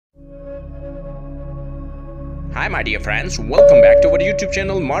Hi my dear friends, welcome back to our YouTube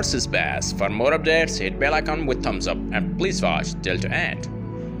channel Mars Curiosity. For more updates, hit bell icon with thumbs up and please watch till the end.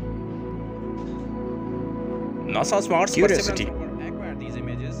 NASA's Mars Curiosity Rover acquired these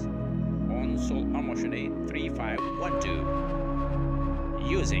images on Solar Motion Day 3512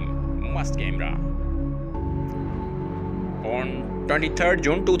 using Must camera on 23rd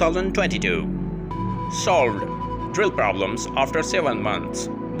June 2022. Solved drill problems after 7 months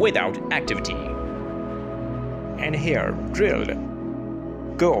without activity. And here drilled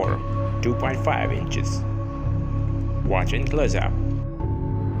core 2.5 inches. Watch in close up.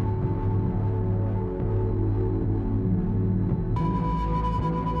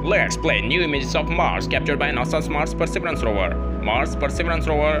 Let's play new images of Mars captured by NASA's Mars Perseverance rover. Mars Perseverance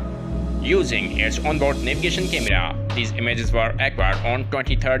rover using its onboard navigation camera. These images were acquired on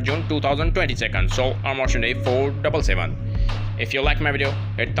 23rd June 2022, Solar Motion Day 477. If you like my video,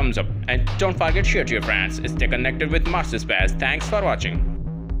 hit thumbs up and don't forget to share to your friends. Stay connected with Mars Space. Thanks for watching.